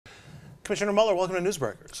Commissioner Mueller, welcome to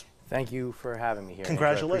NewsBreakers. Thank you for having me here.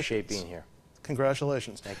 Congratulations. I appreciate being here.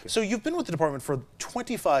 Congratulations. Thank you. So you've been with the department for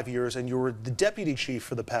 25 years and you were the deputy chief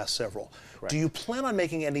for the past several. Correct. Do you plan on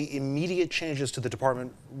making any immediate changes to the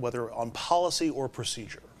department, whether on policy or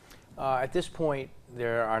procedure? At this point,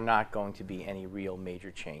 there are not going to be any real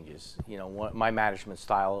major changes. You know, my management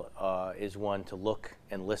style is one to look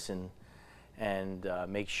and listen and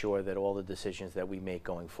make sure that all the decisions that we make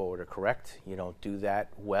going forward are correct. You don't do that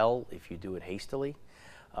well if you do it hastily.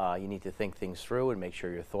 You need to think things through and make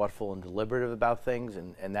sure you're thoughtful and deliberative about things,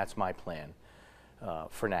 and that's my plan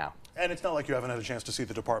for now. And it's not like you haven't had a chance to see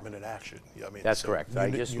the department in action. I mean, that's correct. I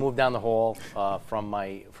just moved down the hall from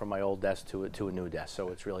my old desk to a new desk, so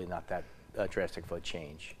it's really not that drastic of a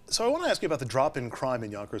change. So I want to ask you about the drop in crime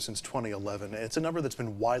in Yonkers since 2011. It's a number that's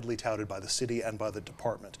been widely touted by the city and by the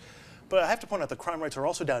department. But I have to point out that crime rates are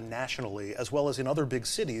also down nationally as well as in other big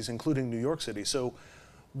cities, including New York City. So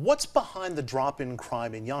what's behind the drop in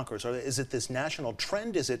crime in Yonkers? Is it this national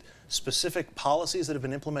trend? Is it specific policies that have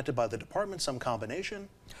been implemented by the department, some combination?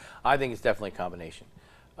 I think it's definitely a combination.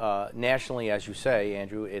 Nationally, as you say,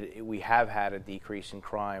 Andrew, we have had a decrease in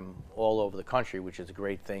crime all over the country, which is a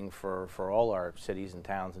great thing for all our cities and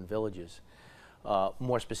towns and villages.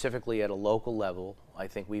 More specifically, at a local level, I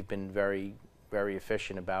think we've been very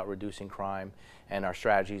efficient about reducing crime, and our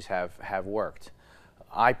strategies have worked.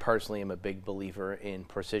 I personally am a big believer in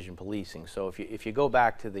precision policing. So if you go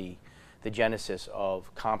back to the genesis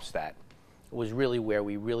of CompStat, it was really where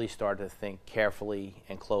we really started to think carefully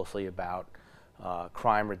and closely about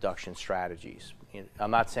crime reduction strategies. I'm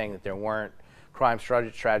not saying that there weren't crime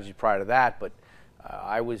strategies prior to that, but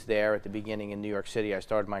I was there at the beginning in New York City. I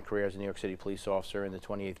started my career as a New York City police officer in the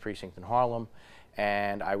 28th Precinct in Harlem,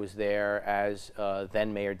 and I was there as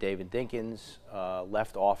then Mayor David Dinkins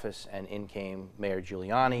left office, and in came Mayor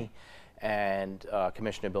Giuliani and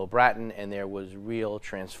Commissioner Bill Bratton, and there was real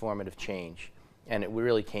transformative change. And it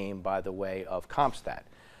really came by the way of CompStat.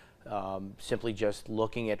 Simply just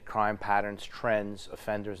looking at crime patterns, trends,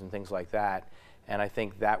 offenders, and things like that. And I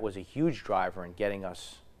think that was a huge driver in getting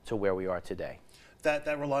us to where we are today. That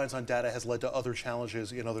reliance on data has led to other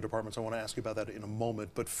challenges in other departments. I want to ask you about that in a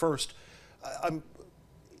moment. But first,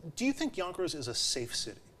 do you think Yonkers is a safe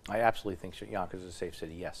city? I absolutely think Yonkers is a safe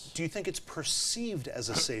city, yes. Do you think it's perceived as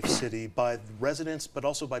a safe city by residents, but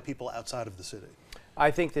also by people outside of the city? I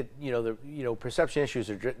think that perception issues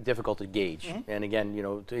are difficult to gauge, and again,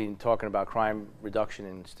 in talking about crime reduction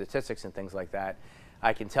and statistics and things like that,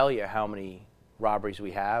 I can tell you how many robberies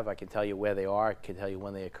we have. I can tell you where they are. I can tell you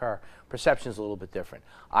when they occur. Perception is a little bit different.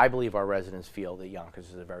 I believe our residents feel that Yonkers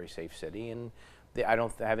is a very safe city, and I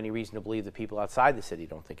don't have any reason to believe that people outside the city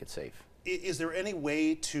don't think it's safe. Is there any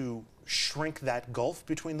way to shrink that gulf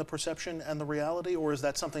between the perception and the reality, or is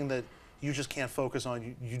that something that you just can't focus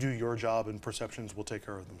on? You do your job and perceptions will take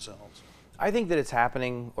care of themselves? I think that it's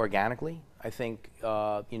happening organically. I think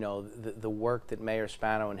the work that Mayor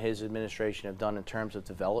Spano and his administration have done in terms of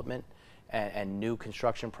development and new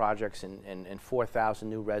construction projects and 4,000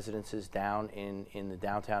 new residences down in the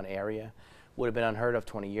downtown area would have been unheard of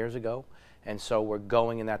 20 years ago. And so we're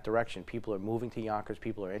going in that direction. People are moving to Yonkers.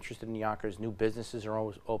 People are interested in Yonkers. New businesses are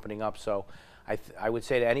always opening up. So I would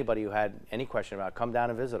say to anybody who had any question about it, come down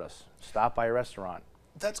and visit us. Stop by a restaurant.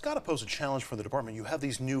 That's got to pose a challenge for the department. You have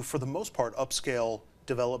these new, for the most part, upscale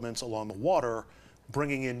developments along the water,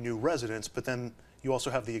 bringing in new residents, but then you also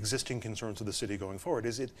have the existing concerns of the city going forward.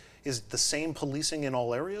 Is the same policing in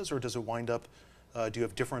all areas, or does it wind up, do you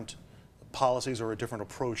have different policies or a different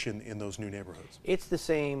approach in those new neighborhoods? It's the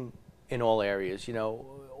same in all areas.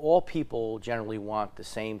 All people generally want the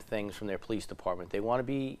same things from their police department. They want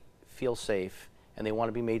to feel safe, and they want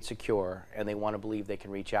to be made secure, and they want to believe they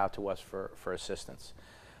can reach out to us for assistance.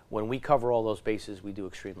 When we cover all those bases, we do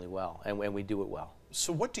extremely well, and we do it well.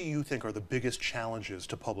 So what do you think are the biggest challenges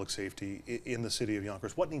to public safety in the city of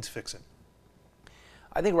Yonkers? What needs fixing?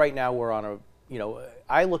 I think right now we're on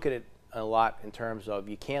I look at it a lot in terms of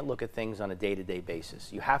you can't look at things on a day-to-day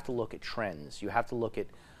basis. You have to look at trends. You have to look at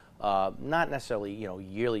not necessarily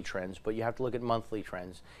yearly trends, but you have to look at monthly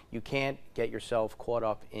trends. You can't get yourself caught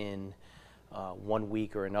up in 1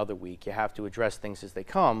 week or another week. You have to address things as they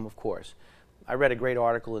come, of course. I read a great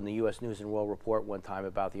article in the U.S. News and World Report one time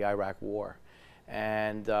about the Iraq War,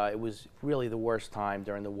 and it was really the worst time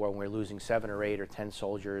during the war when we were losing 7 or 8 or 10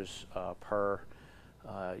 soldiers per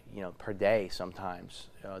day sometimes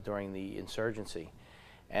during the insurgency,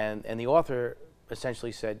 and the author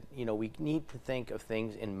essentially said, we need to think of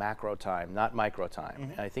things in macro time, not micro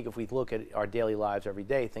time. And I think if we look at our daily lives every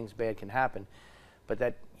day, things bad can happen, but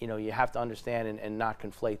that you have to understand and not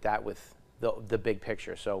conflate that with the big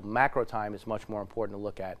picture. So macro time is much more important to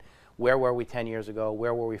look at. Where were we 10 years ago?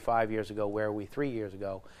 Where were we 5 years ago? Where are we 3 years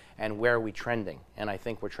ago? And where are we trending? And I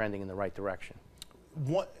think we're trending in the right direction.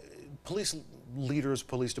 Police leaders,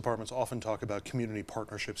 police departments often talk about community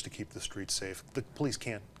partnerships to keep the streets safe. The police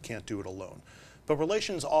can't do it alone. But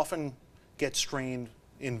relations often get strained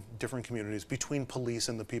in different communities between police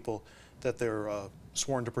and the people that they're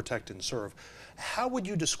sworn to protect and serve. How would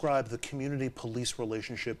you describe the community-police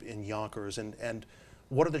relationship in Yonkers, and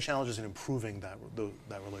what are the challenges in improving that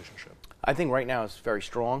relationship? I think right now it's very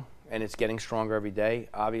strong, and it's getting stronger every day.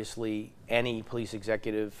 Obviously, any police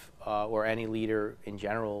executive or any leader in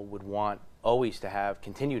general would want always to have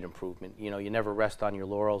continued improvement. You know, you never rest on your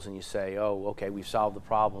laurels and you say, oh, okay, we've solved the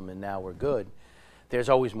problem and now we're good. There's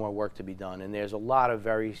always more work to be done, and there's a lot of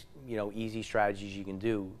very, easy strategies you can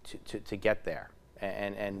do to get there.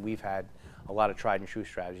 And we've had a lot of tried and true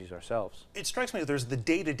strategies ourselves. It strikes me that there's the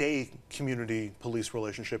day-to-day community police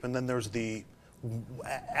relationship, and then there's the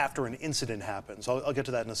after an incident happens. I'll get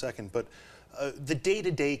to that in a second, but the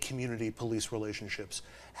day-to-day community police relationships,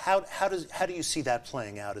 how do you see that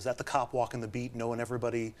playing out? Is that the cop walking the beat, knowing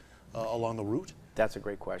everybody along the route? That's a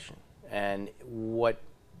great question. And what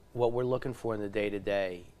we're looking for in the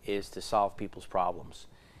day-to-day is to solve people's problems,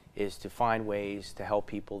 is to find ways to help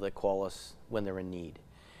people that call us when they're in need.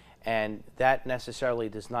 And that necessarily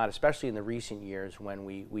does not, especially in the recent years when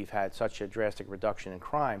we've had such a drastic reduction in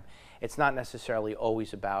crime, it's not necessarily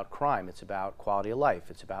always about crime. It's about quality of life.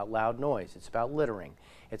 It's about loud noise. It's about littering.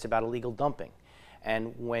 It's about illegal dumping.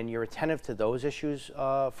 And when you're attentive to those issues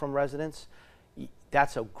from residents,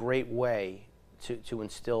 that's a great way to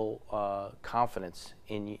instill confidence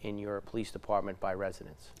in your police department by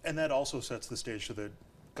residents. And that also sets the stage so that,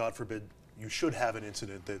 God forbid, you should have an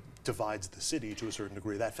incident that divides the city to a certain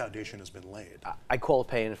degree. That foundation has been laid. I call it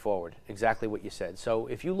paying it forward, exactly what you said. So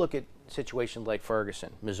if you look at situations like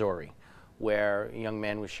Ferguson, Missouri, where a young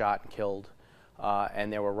man was shot and killed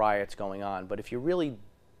and there were riots going on, but if you really,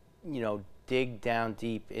 dig down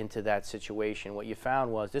deep into that situation, what you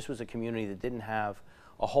found was this was a community that didn't have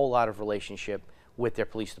a whole lot of relationship with their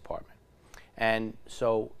police department. And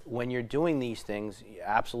so when you're doing these things, you're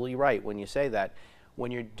absolutely right when you say that,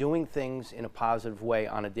 when you're doing things in a positive way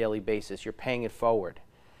on a daily basis, you're paying it forward.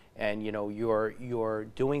 And you're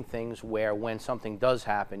doing things where when something does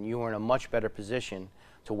happen, you are in a much better position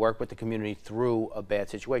to work with the community through a bad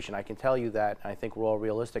situation. I can tell you that, and I think we're all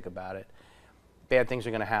realistic about it, bad things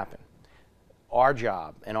are going to happen. Our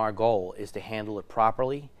job and our goal is to handle it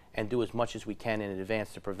properly and do as much as we can in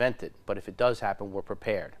advance to prevent it. But if it does happen, we're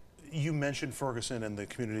prepared. You mentioned Ferguson and the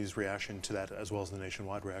community's reaction to that, as well as the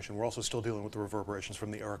nationwide reaction. We're also still dealing with the reverberations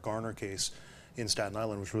from the Eric Garner case in Staten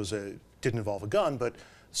Island, which was didn't involve a gun, but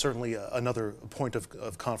certainly another point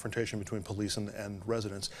of confrontation between police and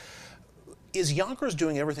residents. Is Yonkers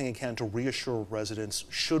doing everything it can to reassure residents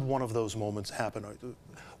should one of those moments happen?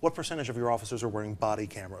 What percentage of your officers are wearing body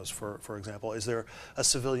cameras, for example? Is there a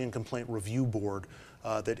civilian complaint review board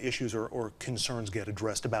that issues or concerns get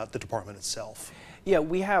addressed about the department itself? Yeah,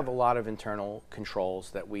 we have a lot of internal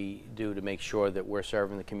controls that we do to make sure that we're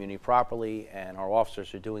serving the community properly and our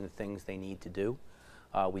officers are doing the things they need to do.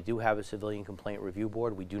 We do have a civilian complaint review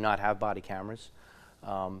board. We do not have body cameras.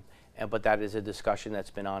 But that is a discussion that's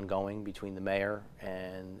been ongoing between the mayor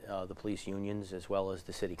and the police unions as well as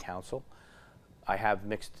the city council. I have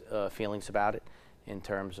mixed feelings about it in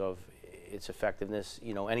terms of its effectiveness.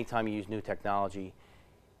 Anytime you use new technology,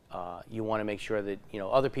 you want to make sure that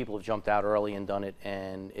other people have jumped out early and done it,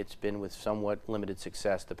 and it's been with somewhat limited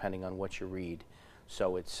success depending on what you read.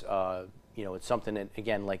 So it's it's something that,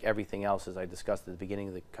 again, like everything else, as I discussed at the beginning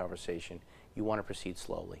of the conversation, you want to proceed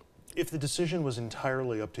slowly. If the decision was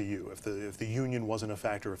entirely up to you, if the union wasn't a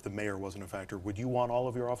factor, if the mayor wasn't a factor, would you want all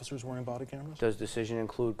of your officers wearing body cameras? Does the decision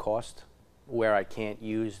include cost, where I can't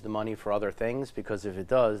use the money for other things? Because if it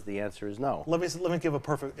does, the answer is no. Let me give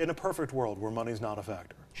in a perfect world where money's not a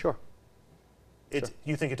factor. Sure.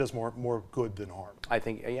 You think it does more good than harm? I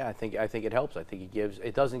think it helps. I think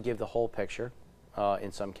it doesn't give the whole picture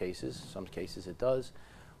in some cases. Some cases it does,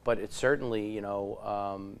 but it certainly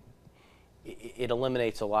it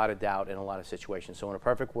eliminates a lot of doubt in a lot of situations. So in a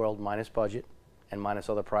perfect world, minus budget and minus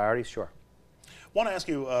other priorities, sure. I want to ask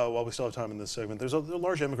you, while we still have time in this segment, there's a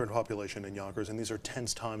large immigrant population in Yonkers, and these are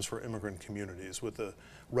tense times for immigrant communities with the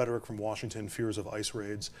rhetoric from Washington, fears of ICE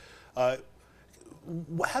raids. How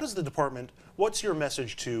does the department, what's your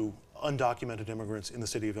message to undocumented immigrants in the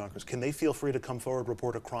city of Yonkers? Can they feel free to come forward,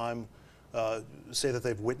 report a crime, say that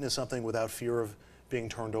they've witnessed something without fear of being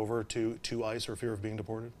turned over to ICE or fear of being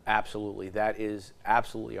deported? Absolutely. That is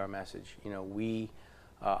absolutely our message. We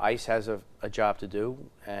ICE has a job to do,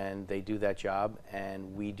 and they do that job,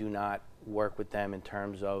 and we do not work with them in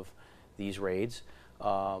terms of these raids.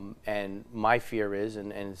 And my fear is,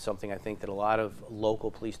 and something I think that a lot of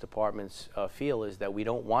local police departments feel, is that we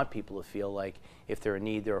don't want people to feel like if they're in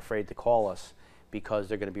need, they're afraid to call us because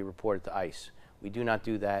they're going to be reported to ICE. We do not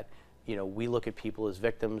do that. You know, we look at people as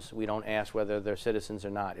victims. We don't ask whether they're citizens or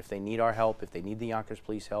not. If they need our help, if they need the Yonkers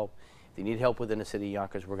Police help, if they need help within the city of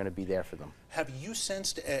Yonkers, we're going to be there for them. Have you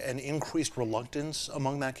sensed an increased reluctance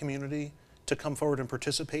among that community to come forward and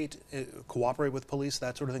participate, cooperate with police,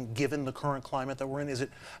 that sort of thing, given the current climate that we're in? Is it,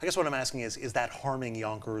 I guess what I'm asking is that harming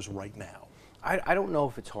Yonkers right now? I don't know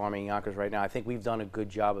if it's harming Yonkers right now. I think we've done a good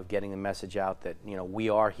job of getting the message out that, you know, we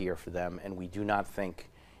are here for them, and we do not think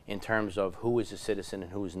in terms of who is a citizen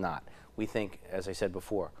and who is not. We think, as I said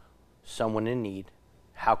before, someone in need,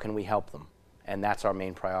 how can we help them? And that's our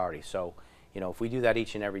main priority. So, you know, if we do that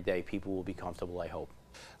each and every day, people will be comfortable, I hope.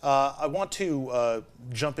 I want to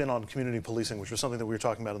jump in on community policing, which was something that we were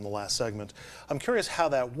talking about in the last segment. I'm curious how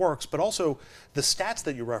that works, but also the stats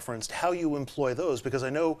that you referenced, how you employ those, because I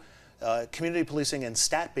know community policing and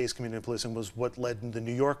stat-based community policing was what led the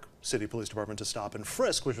New York City Police Department to stop and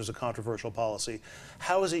frisk, which was a controversial policy.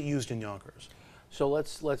 How is it used in Yonkers? So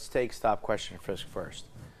let's take stop, question, and frisk first.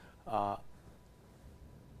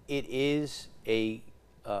 It is an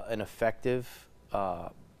effective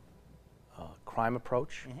crime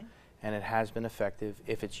approach, and it has been effective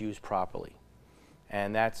if it's used properly,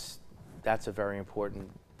 and that's a very important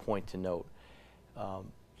point to note.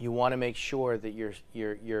 You want to make sure that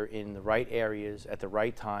you're in the right areas at the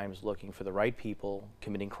right times, looking for the right people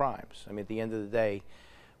committing crimes. I mean, at the end of the day,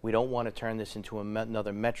 we don't want to turn this into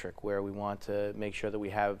another metric where we want to make sure that we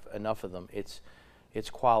have enough of them. It's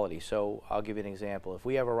quality. So I'll give you an example. If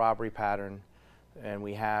we have a robbery pattern and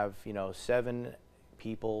we have, you know, 7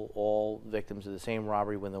 people, all victims of the same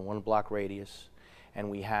robbery within 1 block radius, and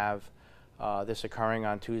we have this occurring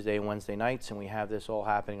on Tuesday and Wednesday nights, and we have this all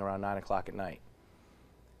happening around 9 o'clock at night.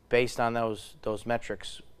 Based on those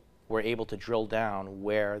metrics, we're able to drill down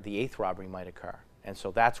where the 8th robbery might occur, and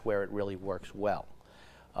so that's where it really works well.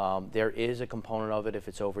 There is a component of it, if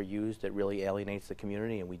it's overused, that really alienates the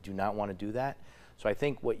community, and we do not want to do that. So I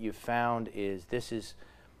think what you've found is this is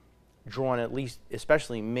drawn, at least,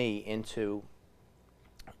 especially me, into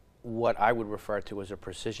what I would refer to as a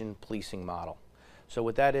precision policing model. So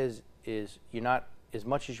what that is you're not, as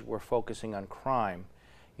much as we're focusing on crime,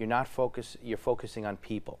 you're focusing on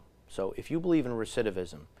people. So if you believe in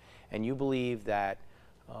recidivism and you believe that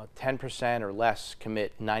 10% or less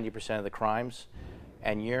commit 90% of the crimes,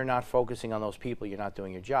 and you're not focusing on those people, you're not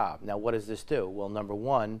doing your job. Now, what does this do? Well, number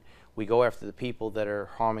one, we go after the people that are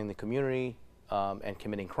harming the community and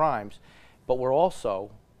committing crimes, but we're also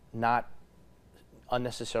not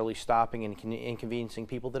unnecessarily stopping and inconveniencing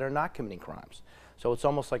people that are not committing crimes. So it's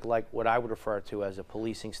almost like what I would refer to as a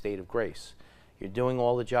policing state of grace. You're doing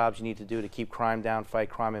all the jobs you need to do to keep crime down, fight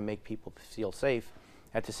crime, and make people feel safe.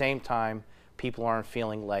 At the same time, people aren't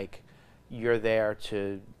feeling like you're there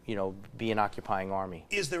to, you know, be an occupying army.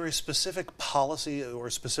 Is there a specific policy or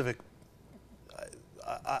a specific,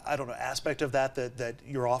 I don't know, aspect of that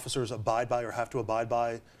your officers abide by or have to abide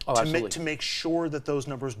by to make sure that those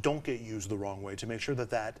numbers don't get used the wrong way, to make sure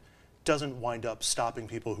that doesn't wind up stopping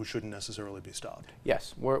people who shouldn't necessarily be stopped?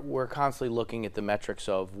 Yes, we're constantly looking at the metrics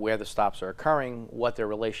of where the stops are occurring, what their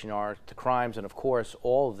relation are to crimes, and of course,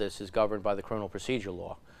 all of this is governed by the criminal procedure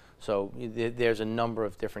law. So there's a number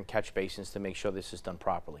of different catch basins to make sure this is done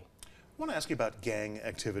properly. I want to ask you about gang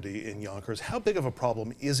activity in Yonkers. How big of a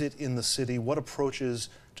problem is it in the city? What approaches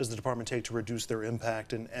does the department take to reduce their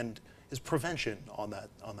impact, and is prevention on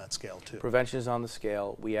that scale too? Prevention is on the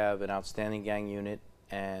scale. We have an outstanding gang unit,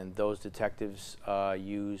 and those detectives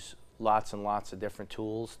use lots and lots of different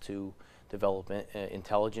tools to develop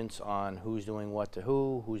intelligence on who's doing what to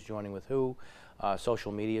who's joining with who.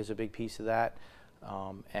 Social media is a big piece of that.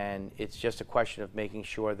 And it's just a question of making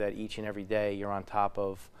sure that each and every day you're on top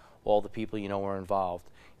of all the people you know are involved.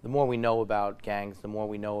 The more we know about gangs, the more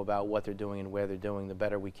we know about what they're doing and where they're doing, the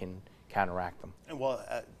better we can counteract them. And well,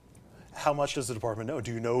 how much does the department know?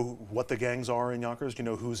 Do you know what the gangs are in Yonkers? Do you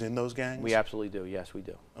know who's in those gangs? We absolutely do. Yes, we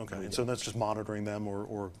do. Okay, and so that's just monitoring them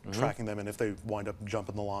or tracking them, and if they wind up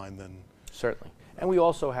jumping the line, then... Certainly. And we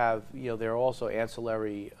also have, you know, there are also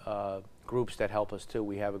ancillary groups that help us too.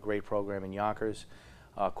 We have a great program in Yonkers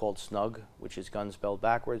called SNUG, which is guns spelled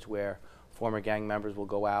backwards, where former gang members will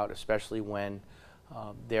go out, especially when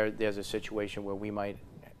there's a situation where we might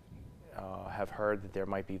have heard that there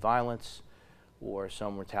might be violence or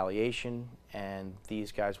some retaliation, and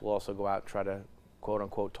these guys will also go out and try to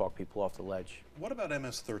quote-unquote talk people off the ledge. What about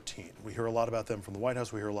MS-13? We hear a lot about them from the White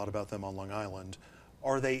House. We hear a lot about them on Long Island.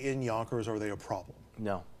 Are they in Yonkers? Are they a problem?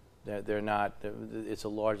 No, they're not. It's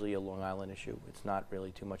largely a Long Island issue. It's not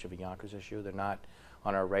really too much of a Yonkers issue. They're not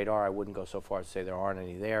on our radar. I wouldn't go so far as to say there aren't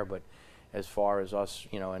any there, but as far as us,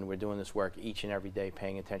 and we're doing this work each and every day,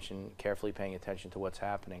 carefully paying attention to what's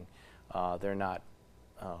happening, they're not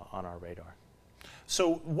on our radar.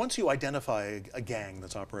 So once you identify a gang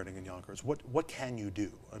that's operating in Yonkers, what can you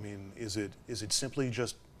do? I mean, is it simply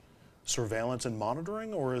just surveillance and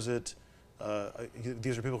monitoring, or is it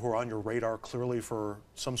these are people who are on your radar clearly for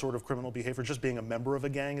some sort of criminal behavior? Just being a member of a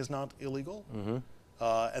gang is not illegal? Mm-hmm.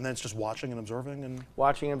 And then it's just watching and observing?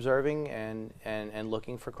 And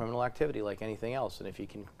looking for criminal activity like anything else. And if you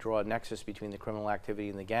can draw a nexus between the criminal activity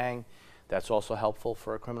and the gang, that's also helpful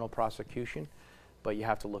for a criminal prosecution. But you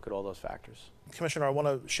have to look at all those factors. Commissioner, I want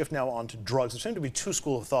to shift now on to drugs. There seem to be two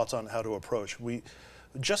schools of thoughts on how to approach. We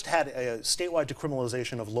just had a statewide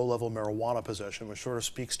decriminalization of low-level marijuana possession, which sort of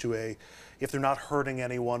speaks to if they're not hurting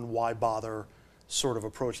anyone, why bother sort of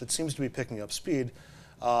approach that seems to be picking up speed.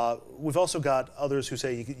 We've also got others who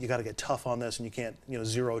say you got to get tough on this and you can't,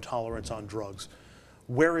 zero tolerance on drugs.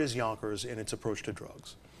 Where is Yonkers in its approach to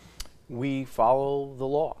drugs? We follow the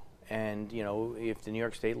law. And, if the New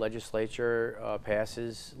York State legislature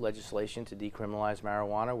passes legislation to decriminalize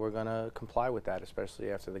marijuana, we're going to comply with that, especially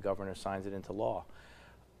after the governor signs it into law.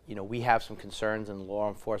 We have some concerns in the law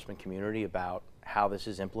enforcement community about how this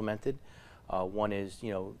is implemented. One is,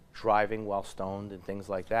 driving while stoned and things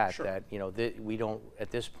like that. Sure. That, we don't, at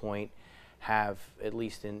this point, have, at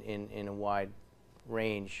least in a wide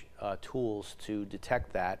range, tools to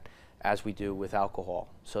detect that as we do with alcohol.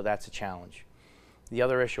 So that's a challenge. The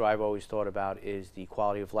other issue I've always thought about is the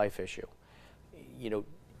quality of life issue.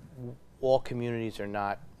 All communities are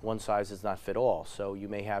not, one size does not fit all. So you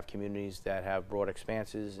may have communities that have broad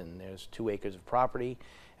expanses and there's 2 acres of property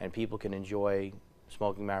and people can enjoy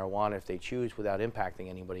smoking marijuana if they choose without impacting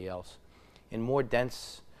anybody else. In more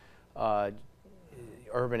dense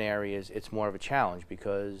urban areas, it's more of a challenge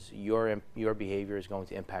because your behavior is going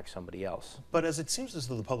to impact somebody else. But as it seems as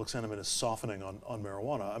though the public sentiment is softening on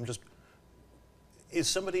marijuana, if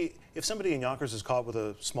somebody in Yonkers is caught with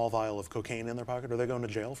a small vial of cocaine in their pocket, are they going to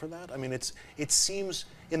jail for that? I mean, it seems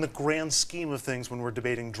in the grand scheme of things when we're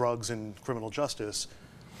debating drugs and criminal justice,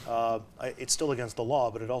 it's still against the law,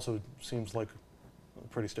 but it also seems like a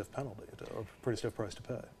pretty stiff penalty, a pretty stiff price to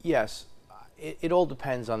pay. Yes, it all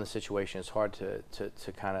depends on the situation. It's hard to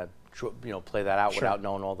kind of play that out. Sure. Without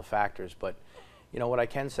knowing all the factors. But what I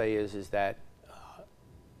can say is that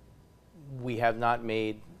we have not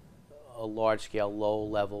made a large-scale,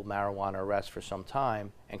 low-level marijuana arrest for some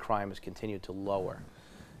time, and crime has continued to lower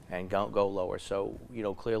and go lower. So,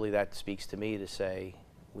 clearly that speaks to me to say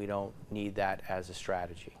we don't need that as a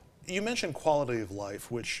strategy. You mentioned quality of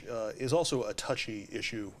life, which is also a touchy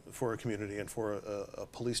issue for a community and for a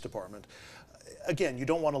police department. Again, you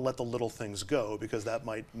don't want to let the little things go because that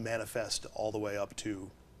might manifest all the way up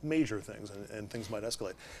to major things, and things might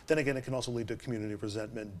escalate. Then again, it can also lead to community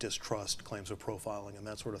resentment, distrust, claims of profiling, and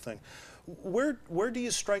that sort of thing. Where do you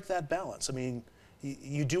strike that balance? I mean,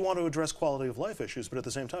 you do want to address quality of life issues, but at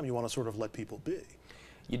the same time, you want to sort of let people be.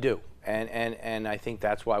 You do, and I think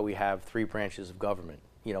that's why we have 3 branches of government,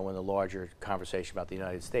 in the larger conversation about the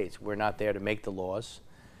United States. We're not there to make the laws.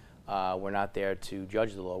 We're not there to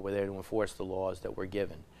judge the law. We're there to enforce the laws that we're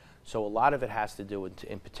given. So a lot of it has to do,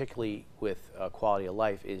 and particularly with quality of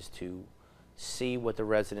life, is to see what the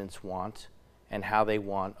residents want and how they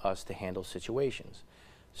want us to handle situations.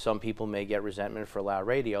 Some people may get resentment for loud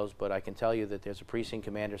radios, but I can tell you that there's a precinct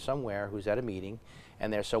commander somewhere who's at a meeting,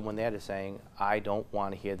 and there's someone there that's saying, I don't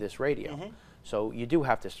want to hear this radio. Mm-hmm. So you do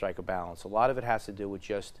have to strike a balance. A lot of it has to do with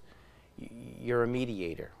just, you're a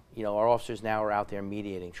mediator. Our officers now are out there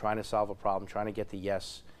mediating, trying to solve a problem, trying to get the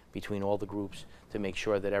yes between all the groups to make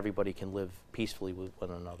sure that everybody can live peacefully with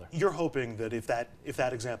one another. You're hoping that if that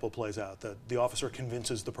example plays out, that the officer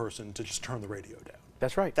convinces the person to just turn the radio down.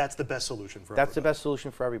 That's right. That's the best solution for everybody. That's the best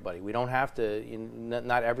solution for everybody. We don't have to,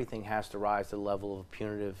 not everything has to rise to the level of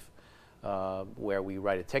punitive where we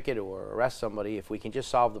write a ticket or arrest somebody. If we can just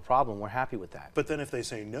solve the problem, we're happy with that. But then if they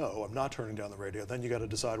say, no, I'm not turning down the radio, then you got to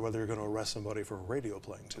decide whether you're going to arrest somebody for a radio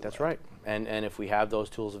playing too loud. That's right. And if we have those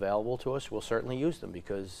tools available to us, we'll certainly use them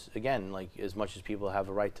because, again, like as much as people have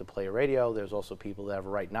a right to play a radio, there's also people that have a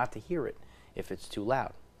right not to hear it if it's too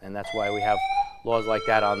loud. And that's why we have laws like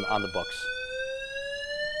that on the books.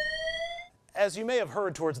 As you may have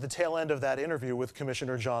heard towards the tail end of that interview with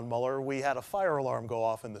Commissioner John Mueller, we had a fire alarm go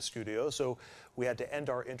off in the studio, so we had to end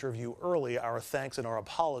our interview early. Our thanks and our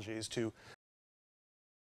apologies to